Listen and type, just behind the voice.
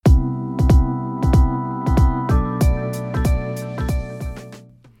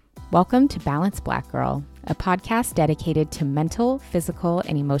Welcome to Balanced Black Girl, a podcast dedicated to mental, physical,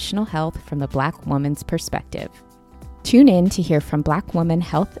 and emotional health from the Black woman's perspective. Tune in to hear from Black woman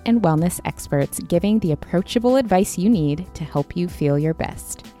health and wellness experts giving the approachable advice you need to help you feel your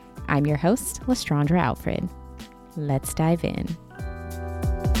best. I'm your host, Lestrandra Alfred. Let's dive in.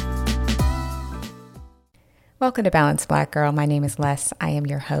 Welcome to Balanced Black Girl. My name is Les. I am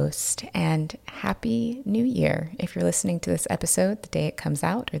your host, and Happy New Year. If you're listening to this episode the day it comes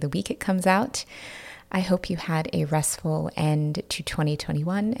out or the week it comes out, I hope you had a restful end to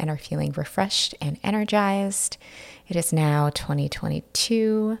 2021 and are feeling refreshed and energized. It is now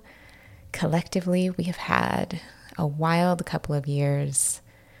 2022. Collectively, we have had a wild couple of years.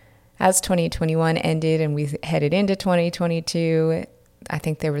 As 2021 ended and we headed into 2022, I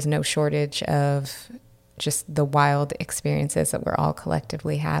think there was no shortage of just the wild experiences that we're all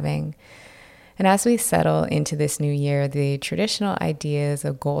collectively having. And as we settle into this new year, the traditional ideas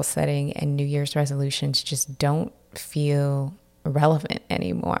of goal setting and New Year's resolutions just don't feel relevant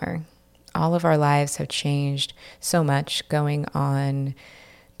anymore. All of our lives have changed so much, going on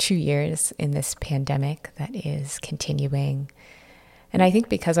 2 years in this pandemic that is continuing. And I think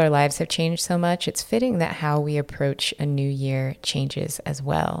because our lives have changed so much, it's fitting that how we approach a new year changes as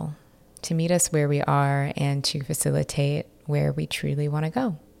well, to meet us where we are and to facilitate where we truly want to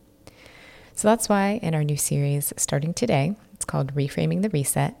go. So that's why in our new series starting today, it's called Reframing the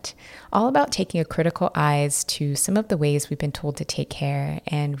Reset, all about taking a critical eyes to some of the ways we've been told to take care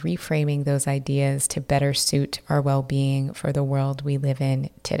and reframing those ideas to better suit our well-being for the world we live in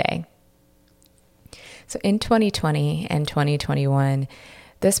today. So in 2020 and 2021,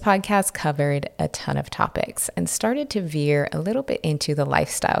 this podcast covered a ton of topics and started to veer a little bit into the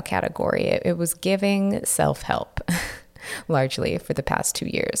lifestyle category. It was giving self-help largely for the past 2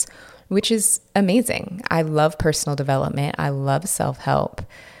 years, which is amazing. I love personal development. I love self-help.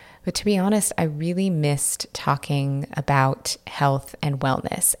 But to be honest, I really missed talking about health and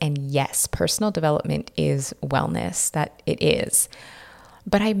wellness. And yes, personal development is wellness, that it is.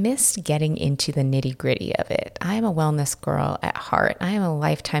 But I missed getting into the nitty-gritty of it. I am a wellness girl at heart. I am a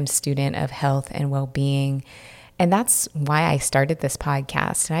lifetime student of health and well-being. And that's why I started this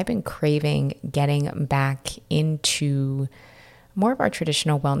podcast. And I've been craving getting back into more of our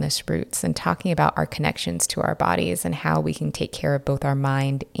traditional wellness roots and talking about our connections to our bodies and how we can take care of both our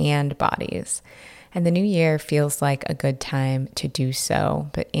mind and bodies. And the new year feels like a good time to do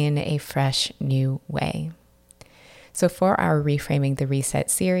so, but in a fresh new way. So for our Reframing the Reset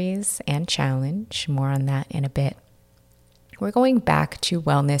series and challenge, more on that in a bit, we're going back to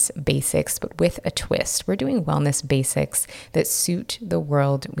wellness basics, but with a twist. We're doing wellness basics that suit the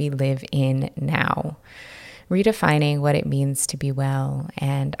world we live in now, redefining what it means to be well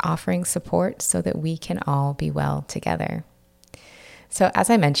and offering support so that we can all be well together. So as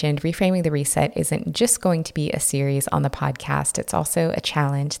I mentioned, Reframing the Reset isn't just going to be a series on the podcast. It's also a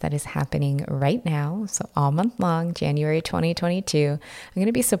challenge that is happening right now. So all month long, January 2022, I'm going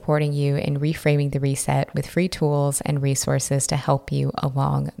to be supporting you in reframing the reset with free tools and resources to help you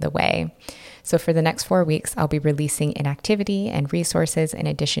along the way. So for the next 4 weeks, I'll be releasing an activity and resources in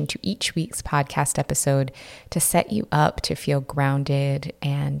addition to each week's podcast episode to set you up to feel grounded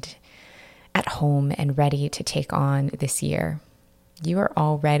and at home and ready to take on this year. You are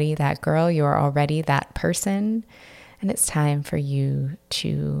already that girl, you are already that person, and it's time for you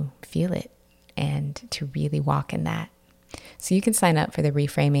to feel it and to really walk in that. So you can sign up for the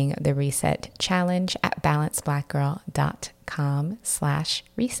Reframing the Reset challenge at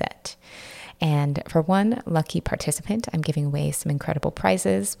balancedblackgirl.com/reset. And for one lucky participant, I'm giving away some incredible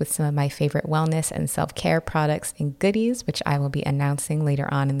prizes with some of my favorite wellness and self-care products and goodies, which I will be announcing later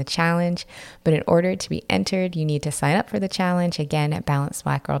on in the challenge. But in order to be entered, you need to sign up for the challenge, again, at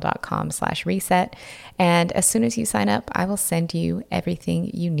balancedblackgirl.com/reset. And as soon as you sign up, I will send you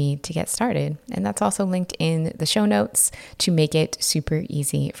everything you need to get started. And that's also linked in the show notes to make it super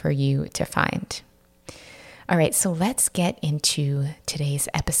easy for you to find. All right, so let's get into today's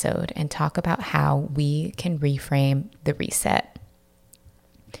episode and talk about how we can reframe the reset.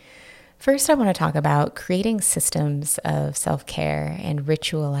 First, I want to talk about creating systems of self-care and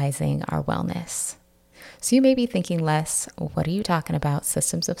ritualizing our wellness. So you may be thinking, Les, what are you talking about,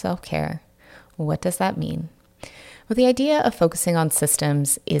 systems of self-care? What does that mean? Well, the idea of focusing on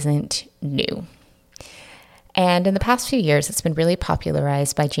systems isn't new. And in the past few years, it's been really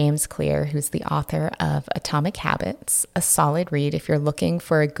popularized by James Clear, who's the author of Atomic Habits, a solid read. If you're looking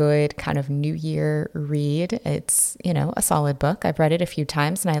for a good kind of New Year read, it's, a solid book. I've read it a few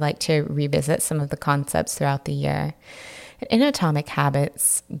times and I like to revisit some of the concepts throughout the year. In Atomic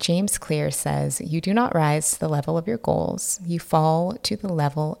Habits, James Clear says, "You do not rise to the level of your goals, you fall to the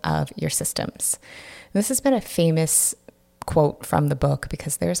level of your systems." This has been a famous quote from the book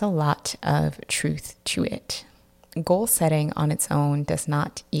because there's a lot of truth to it. Goal setting on its own does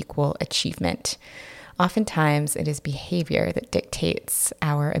not equal achievement. Oftentimes, it is behavior that dictates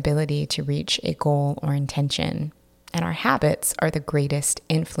our ability to reach a goal or intention, and our habits are the greatest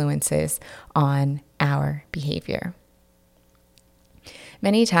influences on our behavior.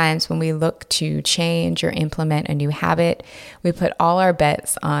 Many times when we look to change or implement a new habit, we put all our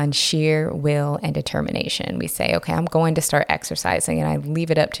bets on sheer will and determination. We say, okay, I'm going to start exercising, and I leave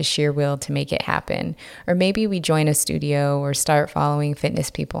it up to sheer will to make it happen. Or maybe we join a studio or start following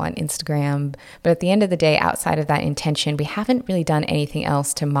fitness people on Instagram. But at the end of the day, outside of that intention, we haven't really done anything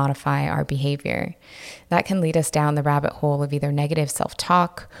else to modify our behavior. That can lead us down the rabbit hole of either negative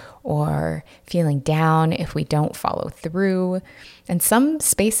self-talk or feeling down if we don't follow through. And some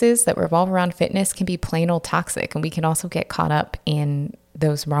spaces that revolve around fitness can be plain old toxic, and we can also get caught up in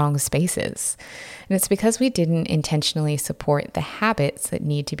those wrong spaces. And it's because we didn't intentionally support the habits that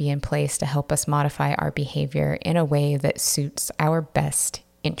need to be in place to help us modify our behavior in a way that suits our best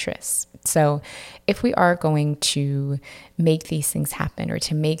interests. So if we are going to make these things happen or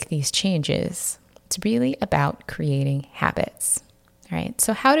to make these changes, it's really about creating habits. All right,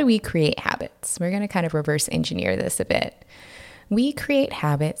 so how do we create habits? We're going to kind of reverse engineer this a bit. We create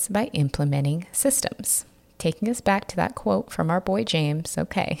habits by implementing systems. Taking us back to that quote from our boy James,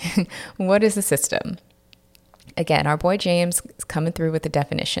 okay, what is a system? Again, our boy James is coming through with the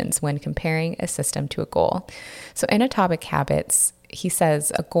definitions when comparing a system to a goal. So in Atomic Habits, he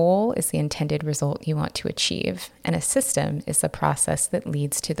says a goal is the intended result you want to achieve, and a system is the process that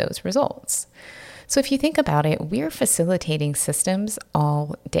leads to those results. So if you think about it, we're facilitating systems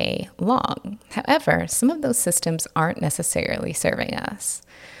all day long. However, some of those systems aren't necessarily serving us.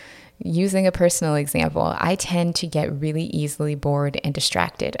 Using a personal example, I tend to get really easily bored and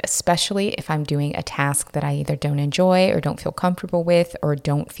distracted, especially if I'm doing a task that I either don't enjoy or don't feel comfortable with or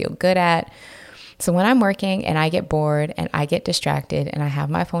don't feel good at. So when I'm working and I get bored and I get distracted and I have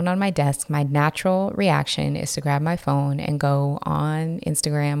my phone on my desk, my natural reaction is to grab my phone and go on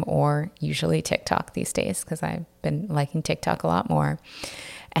Instagram or usually TikTok these days because I've been liking TikTok a lot more,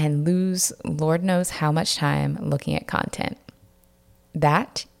 and lose Lord knows how much time looking at content.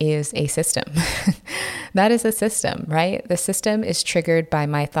 That is a system. That is a system, right? The system is triggered by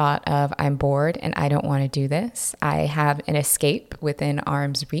my thought of I'm bored and I don't want to do this. I have an escape within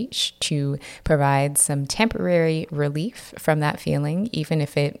arm's reach to provide some temporary relief from that feeling, even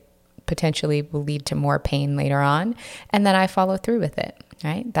if it potentially will lead to more pain later on. And then I follow through with it,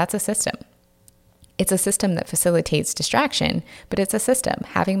 right? That's a system. It's a system that facilitates distraction, but it's a system.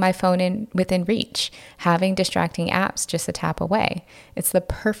 Having my phone within reach, having distracting apps just a tap away. It's the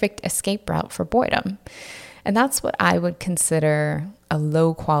perfect escape route for boredom. And that's what I would consider a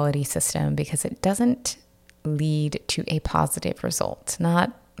low quality system because it doesn't lead to a positive result,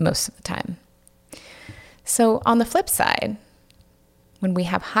 not most of the time. So on the flip side, when we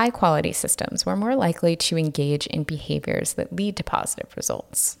have high quality systems, we're more likely to engage in behaviors that lead to positive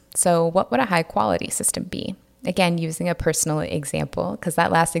results. So what would a high quality system be? Again, using a personal example, because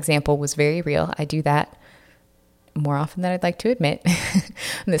that last example was very real. I do that more often than I'd like to admit.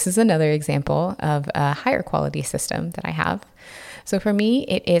 This is another example of a higher quality system that I have. So for me,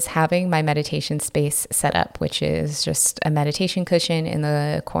 it is having my meditation space set up, which is just a meditation cushion in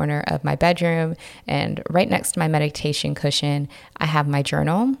the corner of my bedroom. And right next to my meditation cushion, I have my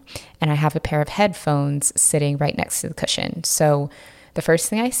journal and I have a pair of headphones sitting right next to the cushion. So the first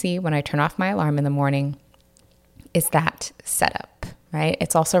thing I see when I turn off my alarm in the morning is that setup. Right?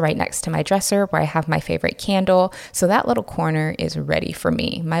 It's also right next to my dresser where I have my favorite candle. So that little corner is ready for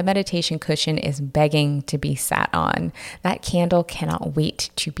me. My meditation cushion is begging to be sat on. That candle cannot wait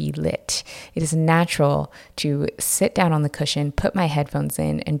to be lit. It is natural to sit down on the cushion, put my headphones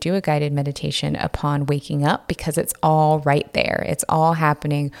in, and do a guided meditation upon waking up because it's all right there. It's all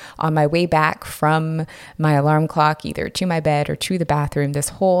happening on my way back from my alarm clock, either to my bed or to the bathroom. This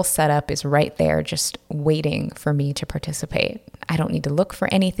whole setup is right there, just waiting for me to participate. I don't need to look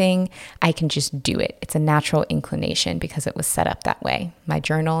for anything. I can just do it. It's a natural inclination because it was set up that way. My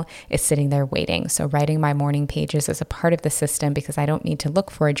journal is sitting there waiting. So writing my morning pages is a part of the system because I don't need to look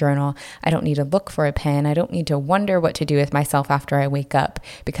for a journal. I don't need to look for a pen. I don't need to wonder what to do with myself after I wake up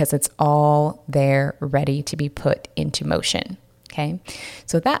because it's all there ready to be put into motion. Okay.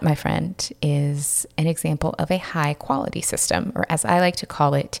 So that, my friend, is an example of a high quality system, or as I like to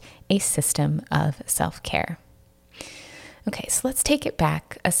call it, a system of self-care. Okay, so let's take it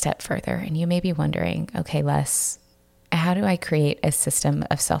back a step further. And you may be wondering, okay, Les, How do I create a system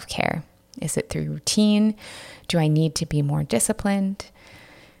of self-care? Is it through routine? Do I need to be more disciplined?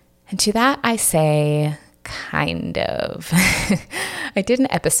 And to that, I say, kind of. I did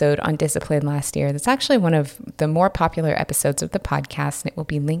an episode on discipline last year. That's actually one of the more popular episodes of the podcast, and it will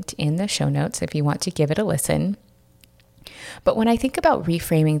be linked in the show notes if you want to give it a listen. But when I think about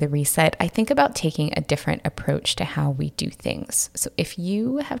reframing the reset, I think about taking a different approach to how we do things. So if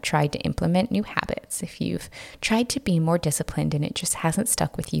you have tried to implement new habits, if you've tried to be more disciplined and it just hasn't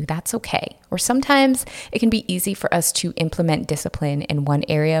stuck with you, that's okay. Or sometimes it can be easy for us to implement discipline in one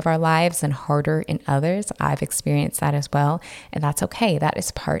area of our lives and harder in others. I've experienced that as well, and that's okay. That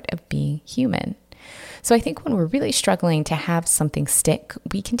is part of being human. So I think when we're really struggling to have something stick,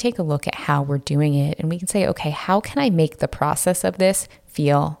 we can take a look at how we're doing it and we can say, okay, how can I make the process of this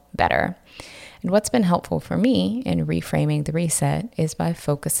feel better? And what's been helpful for me in reframing the reset is by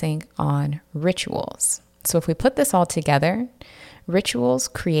focusing on rituals. So if we put this all together, rituals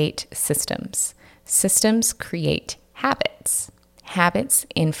create systems. Systems create habits. Habits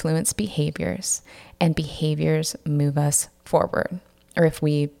influence behaviors, and behaviors move us forward. Or if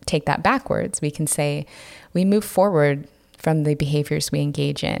we take that backwards, we can say we move forward from the behaviors we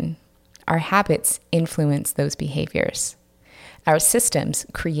engage in. Our habits influence those behaviors. Our systems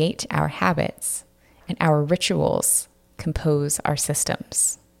create our habits, and our rituals compose our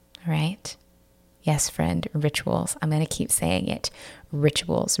systems. All right? Yes, friend, rituals. I'm going to keep saying it.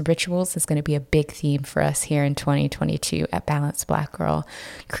 Rituals. Rituals is going to be a big theme for us here in 2022 at Balanced Black Girl.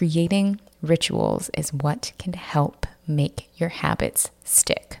 Creating rituals is what can help make your habits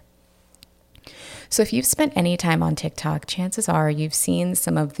stick. So if you've spent any time on TikTok, chances are you've seen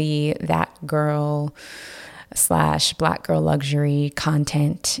some of the that girl / black girl luxury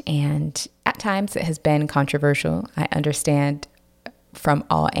content, and at times it has been controversial. I understand from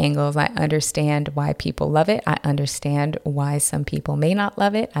all angles. I understand why people love it. I understand why some people may not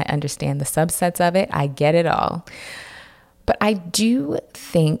love it. I understand the subsets of it. I get it all. But I do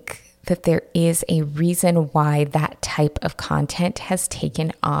think that there is a reason why that type of content has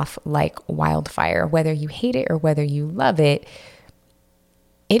taken off like wildfire. Whether you hate it or whether you love it,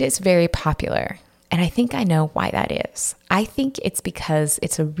 it is very popular. And I think I know why that is. I think it's because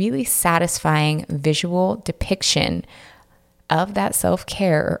it's a really satisfying visual depiction of that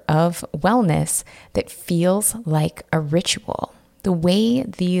self-care or of wellness that feels like a ritual. The way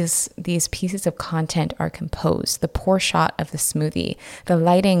these pieces of content are composed, the pour shot of the smoothie, the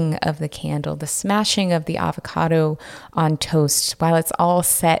lighting of the candle, the smashing of the avocado on toast while it's all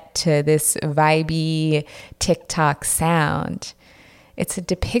set to this vibey TikTok sound. It's a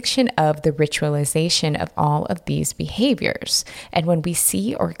depiction of the ritualization of all of these behaviors. And when we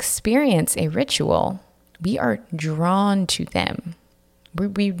see or experience a ritual, we are drawn to them.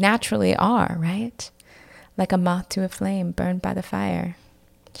 We naturally are, right? Like a moth to a flame burned by the fire.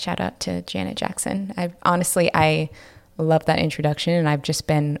 Shout out to Janet Jackson. I love that introduction, and I've just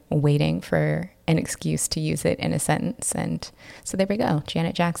been waiting for an excuse to use it in a sentence. And so there we go.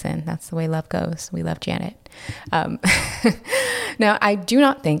 Janet Jackson. That's the way love goes. We love Janet. Now, I do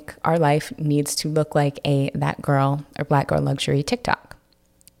not think our life needs to look like a that girl or black girl luxury TikTok.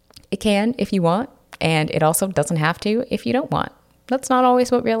 It can if you want, and it also doesn't have to if you don't want. That's not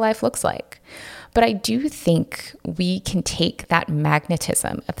always what real life looks like. But I do think we can take that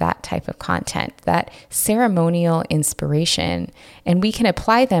magnetism of that type of content, that ceremonial inspiration, and we can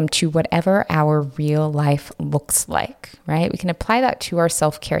apply them to whatever our real life looks like, right? We can apply that to our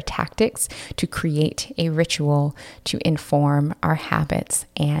self-care tactics to create a ritual to inform our habits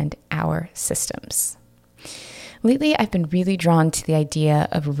and our systems. Lately, I've been really drawn to the idea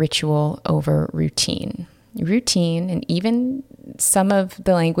of ritual over routine. Routine, and even some of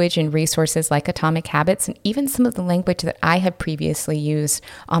the language and resources like Atomic Habits, and even some of the language that I have previously used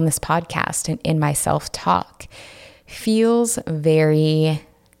on this podcast and in my self-talk, feels very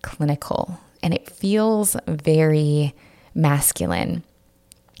clinical, and it feels very masculine.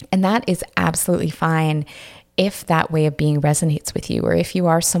 And that is absolutely fine if that way of being resonates with you, or if you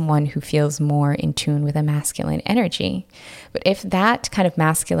are someone who feels more in tune with a masculine energy. But if that kind of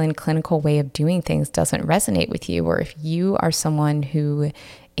masculine clinical way of doing things doesn't resonate with you, or if you are someone who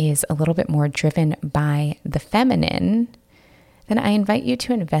is a little bit more driven by the feminine, then I invite you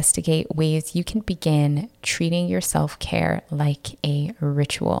to investigate ways you can begin treating your self-care like a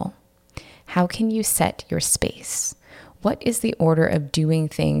ritual. How can you set your space? What is the order of doing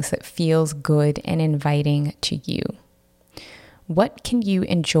things that feels good and inviting to you? What can you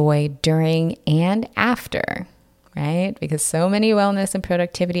enjoy during and after, right? Because so many wellness and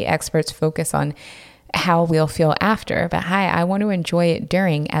productivity experts focus on how we'll feel after, but hi, I want to enjoy it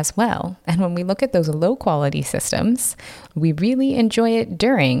during as well. And when we look at those low quality systems, we really enjoy it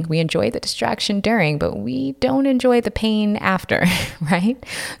during. We enjoy the distraction during, but we don't enjoy the pain after, right?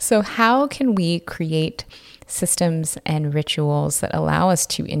 So how can we create systems and rituals that allow us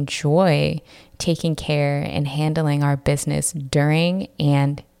to enjoy taking care and handling our business during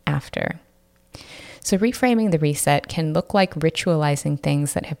and after? So reframing the reset can look like ritualizing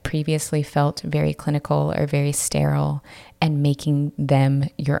things that have previously felt very clinical or very sterile and making them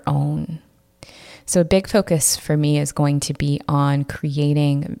your own. So a big focus for me is going to be on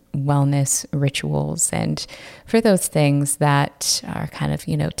creating wellness rituals. And for those things that are kind of,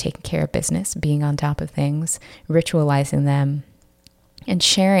 taking care of business, being on top of things, ritualizing them, and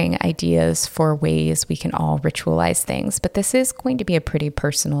sharing ideas for ways we can all ritualize things. But this is going to be a pretty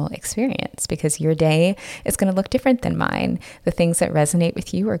personal experience because your day is going to look different than mine. The things that resonate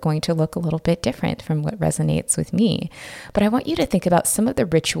with you are going to look a little bit different from what resonates with me. But I want you to think about some of the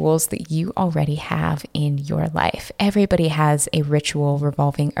rituals that you already have in your life. Everybody has a ritual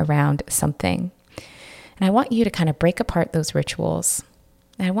revolving around something. And I want you to kind of break apart those rituals.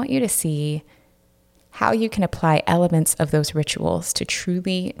 And I want you to see how you can apply elements of those rituals to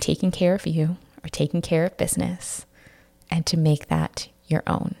truly taking care of you or taking care of business and to make that your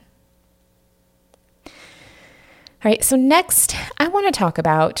own. All right, so next, I want to talk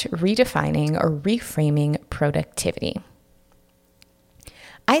about redefining or reframing productivity.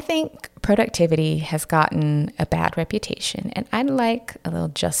 I think productivity has gotten a bad reputation, and I'd like a little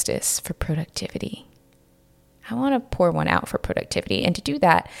justice for productivity. I want to pour one out for productivity. And to do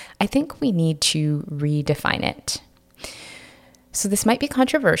that, I think we need to redefine it. So this might be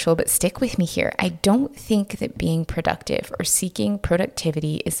controversial, but stick with me here. I don't think that being productive or seeking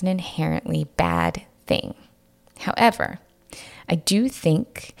productivity is an inherently bad thing. However, I do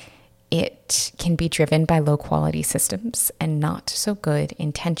think it can be driven by low quality systems and not so good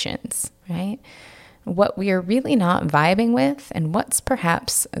intentions, right? What we are really not vibing with, and what's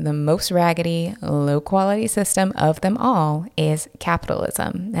perhaps the most raggedy, low-quality system of them all, is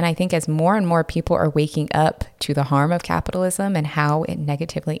capitalism. And I think as more and more people are waking up to the harm of capitalism and how it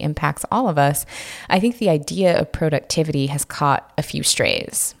negatively impacts all of us, I think the idea of productivity has caught a few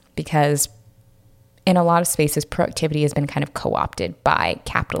strays because in a lot of spaces, productivity has been kind of co-opted by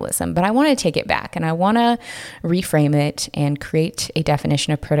capitalism. But I want to take it back and I want to reframe it and create a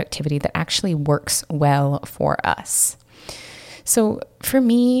definition of productivity that actually works well for us. So for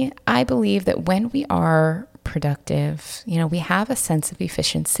me, I believe that when we are productive, we have a sense of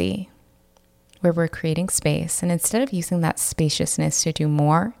efficiency where we're creating space. And instead of using that spaciousness to do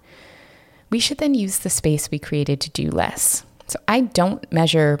more, we should then use the space we created to do less. So I don't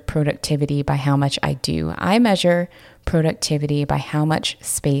measure productivity by how much I do. I measure productivity by how much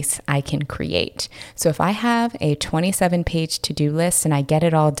space I can create. So if I have a 27-page to-do list and I get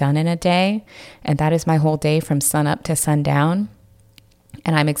it all done in a day, and that is my whole day from sun up to sundown,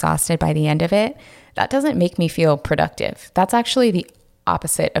 and I'm exhausted by the end of it, that doesn't make me feel productive. That's actually the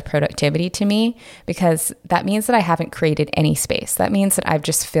opposite of productivity to me, because that means that I haven't created any space. That means that I've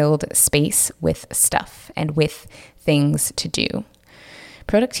just filled space with stuff and with things to do.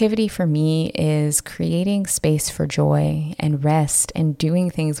 Productivity for me is creating space for joy and rest and doing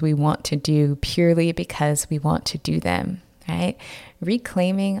things we want to do purely because we want to do them, right?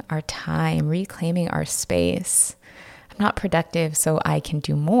 Reclaiming our time, reclaiming our space. I'm not productive so I can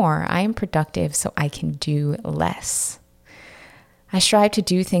do more. I am productive so I can do less. I strive to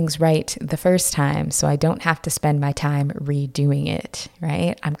do things right the first time so I don't have to spend my time redoing it,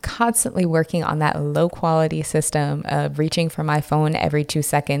 right? I'm constantly working on that low quality system of reaching for my phone every 2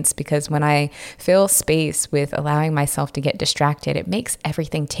 seconds, because when I fill space with allowing myself to get distracted, it makes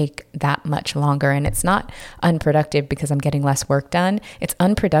everything take that much longer. And it's not unproductive because I'm getting less work done. It's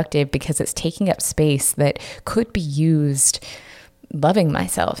unproductive because it's taking up space that could be used loving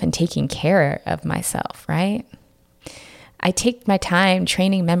myself and taking care of myself, right? I take my time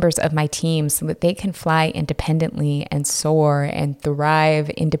training members of my team so that they can fly independently and soar and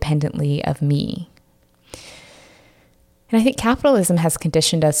thrive independently of me. And I think capitalism has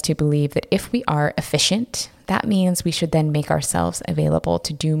conditioned us to believe that if we are efficient, that means we should then make ourselves available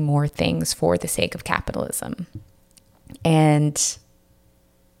to do more things for the sake of capitalism. And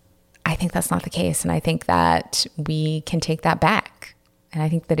I think that's not the case. And I think that we can take that back. And I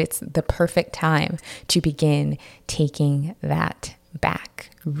think that it's the perfect time to begin taking that back,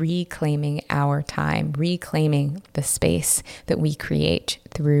 reclaiming our time, reclaiming the space that we create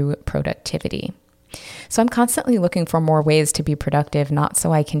through productivity. So I'm constantly looking for more ways to be productive, not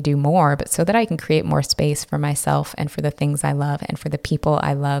so I can do more, but so that I can create more space for myself and for the things I love and for the people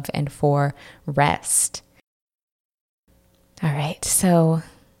I love and for rest. All right, so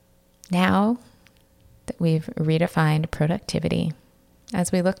now that we've redefined productivity,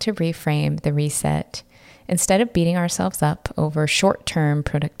 as we look to reframe the reset, instead of beating ourselves up over short-term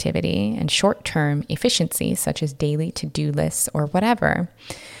productivity and short-term efficiency, such as daily to-do lists or whatever,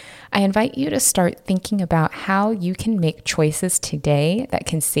 I invite you to start thinking about how you can make choices today that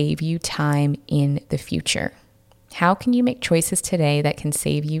can save you time in the future. How can you make choices today that can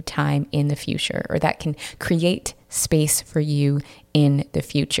save you time in the future, or that can create space for you in the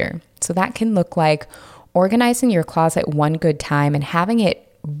future? So that can look like organizing your closet one good time and having it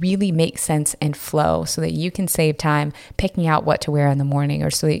really make sense and flow so that you can save time picking out what to wear in the morning, or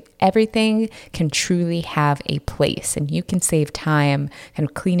so that everything can truly have a place and you can save time kind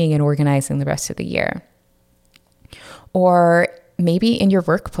of cleaning and organizing the rest of the year. Or maybe in your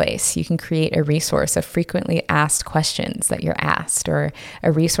workplace, you can create a resource of frequently asked questions that you're asked, or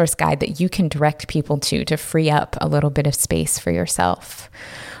a resource guide that you can direct people to free up a little bit of space for yourself.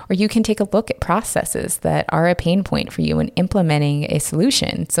 Or you can take a look at processes that are a pain point for you and implementing a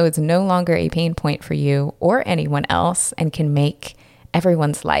solution so it's no longer a pain point for you or anyone else and can make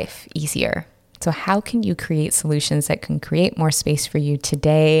everyone's life easier. So how can you create solutions that can create more space for you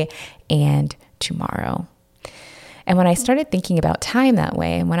today and tomorrow? And when I started thinking about time that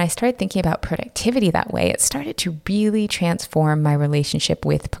way, and when I started thinking about productivity that way, it started to really transform my relationship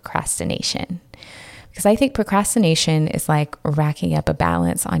with procrastination. Because I think procrastination is like racking up a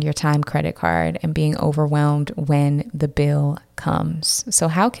balance on your time credit card and being overwhelmed when the bill comes. So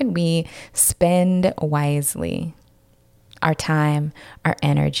how can we spend wisely our time, our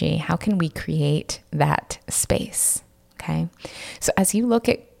energy? How can we create that space? Okay. So as you look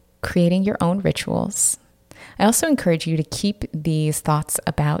at creating your own rituals, I also encourage you to keep these thoughts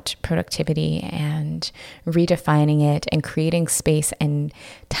about productivity and redefining it and creating space and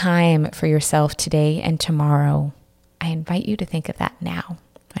time for yourself today and tomorrow. I invite you to think of that now,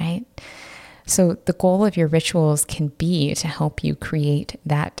 right? So the goal of your rituals can be to help you create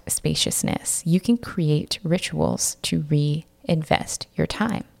that spaciousness. You can create rituals to reinvest your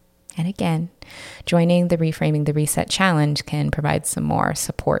time. And again, joining the Reframing the Reset Challenge can provide some more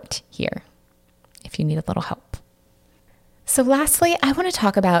support here if you need a little help. So lastly, I want to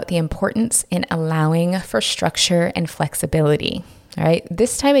talk about the importance in allowing for structure and flexibility. All right,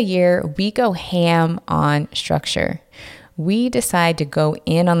 this time of year, we go ham on structure. We decide to go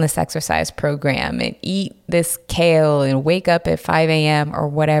in on this exercise program and eat this kale and wake up at 5 a.m. or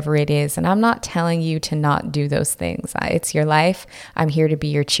whatever it is. And I'm not telling you to not do those things. It's your life. I'm here to be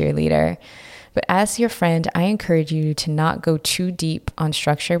your cheerleader. But as your friend, I encourage you to not go too deep on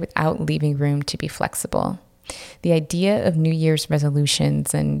structure without leaving room to be flexible. The idea of New Year's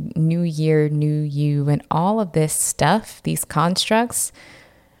resolutions and New Year, New You, and all of this stuff, these constructs,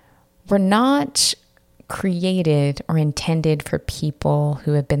 were not created or intended for people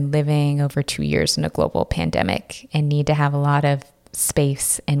who have been living over 2 years in a global pandemic and need to have a lot of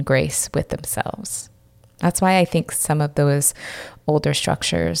space and grace with themselves. That's why I think some of those older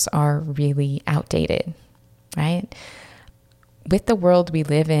structures are really outdated, right? With the world we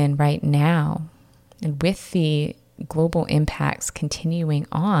live in right now, and with the global impacts continuing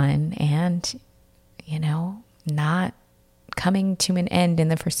on and, not coming to an end in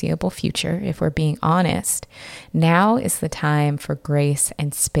the foreseeable future, if we're being honest, now is the time for grace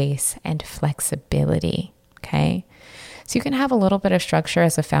and space and flexibility, okay? So you can have a little bit of structure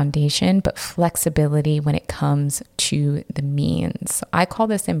as a foundation, but flexibility when it comes to the means. So I call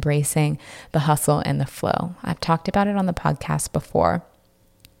this embracing the hustle and the flow. I've talked about it on the podcast before.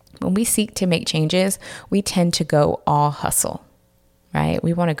 When we seek to make changes, we tend to go all hustle, right?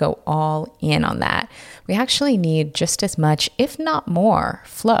 We want to go all in on that. We actually need just as much, if not more,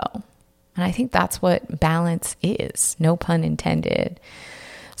 flow. And I think that's what balance is, no pun intended.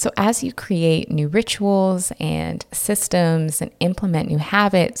 So as you create new rituals and systems and implement new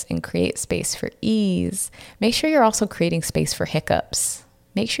habits and create space for ease, make sure you're also creating space for hiccups.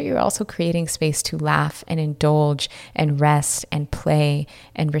 Make sure you're also creating space to laugh and indulge and rest and play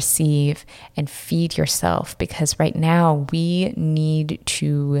and receive and feed yourself, because right now we need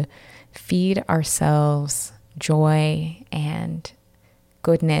to feed ourselves joy and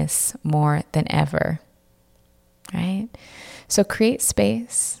goodness more than ever, right? So create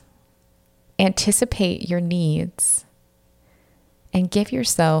space, anticipate your needs, and give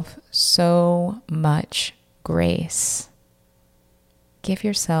yourself so much grace. Give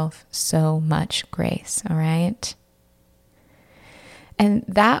yourself so much grace, all right? And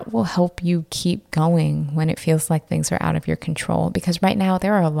that will help you keep going when it feels like things are out of your control, because right now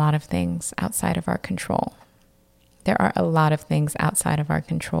there are a lot of things outside of our control. There are a lot of things outside of our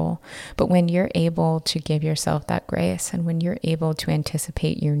control. But when you're able to give yourself that grace, and when you're able to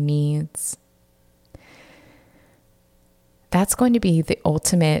anticipate your needs, that's going to be the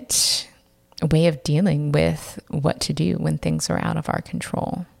ultimate way of dealing with what to do when things are out of our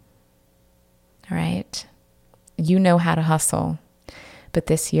control. All right? You know how to hustle. But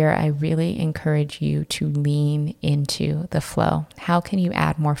this year, I really encourage you to lean into the flow. How can you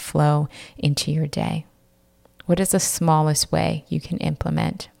add more flow into your day? What is the smallest way you can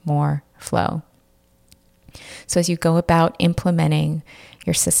implement more flow? So as you go about implementing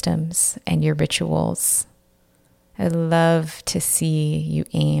your systems and your rituals, I'd love to see you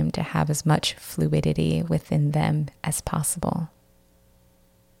aim to have as much fluidity within them as possible.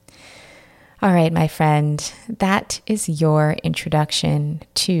 All right, my friend, that is your introduction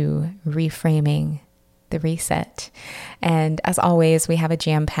to reframing the reset. And as always, we have a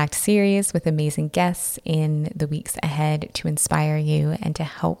jam-packed series with amazing guests in the weeks ahead to inspire you and to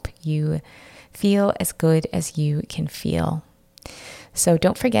help you feel as good as you can feel. So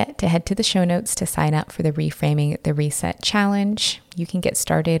don't forget to head to the show notes to sign up for the Reframing the Reset Challenge. You can get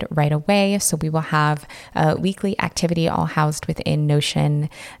started right away. So we will have a weekly activity all housed within Notion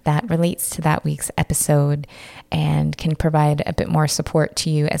that relates to that week's episode and can provide a bit more support to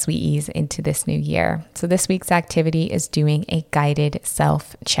you as we ease into this new year. So this week's activity is doing a guided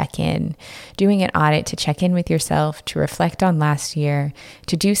self check-in, doing an audit to check in with yourself, to reflect on last year,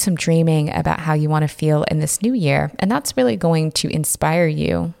 to do some dreaming about how you want to feel in this new year. And that's really going to inspire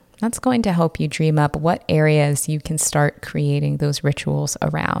you. That's going to help you dream up what areas you can start creating those rituals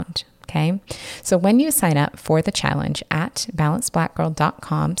around. Okay. So when you sign up for the challenge at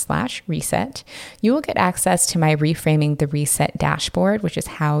balancedblackgirl.com/reset, you will get access to my Reframing the Reset dashboard, which is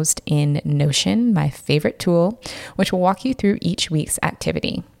housed in Notion, my favorite tool, which will walk you through each week's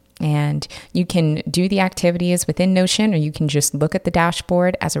activity. And you can do the activities within Notion, or you can just look at the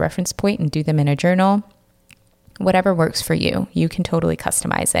dashboard as a reference point and do them in a journal. Whatever works for you, you can totally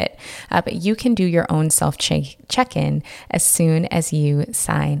customize it. But you can do your own self-check-in as soon as you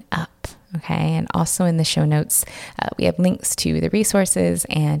sign up. Okay. And also in the show notes, we have links to the resources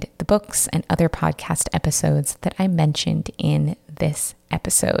and the books and other podcast episodes that I mentioned in this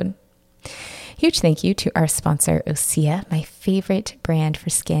episode. Huge thank you to our sponsor, Osea, my favorite brand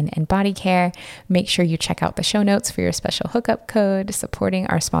for skin and body care. Make sure you check out the show notes for your special hookup code. Supporting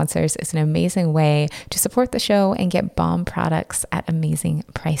our sponsors is an amazing way to support the show and get bomb products at amazing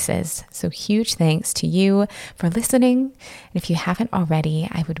prices. So huge thanks to you for listening. And if you haven't already,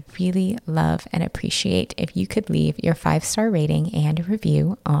 I would really love and appreciate if you could leave your 5-star rating and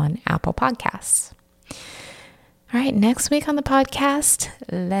review on Apple Podcasts. All right, next week on the podcast,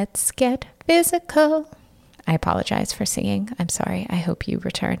 let's get physical. I apologize for singing. I'm sorry. I hope you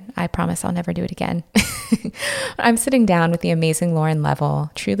return. I promise I'll never do it again. I'm sitting down with the amazing Lauren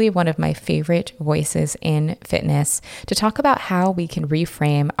Level, truly one of my favorite voices in fitness, to talk about how we can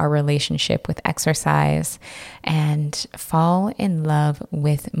reframe our relationship with exercise and fall in love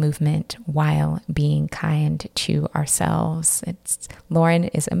with movement while being kind to ourselves. Lauren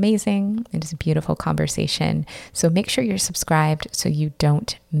is amazing. It is a beautiful conversation. So make sure you're subscribed so you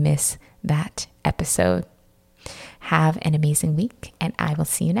don't miss that episode. Have an amazing week, and I will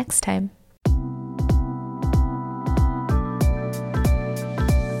see you next time.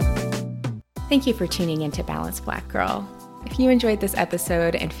 Thank you for tuning into Balanced Black Girl. If you enjoyed this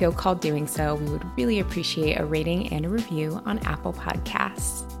episode and feel called doing so, we would really appreciate a rating and a review on Apple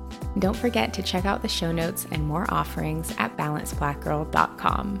Podcasts. Don't forget to check out the show notes and more offerings at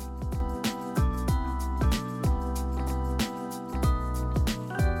balancedblackgirl.com.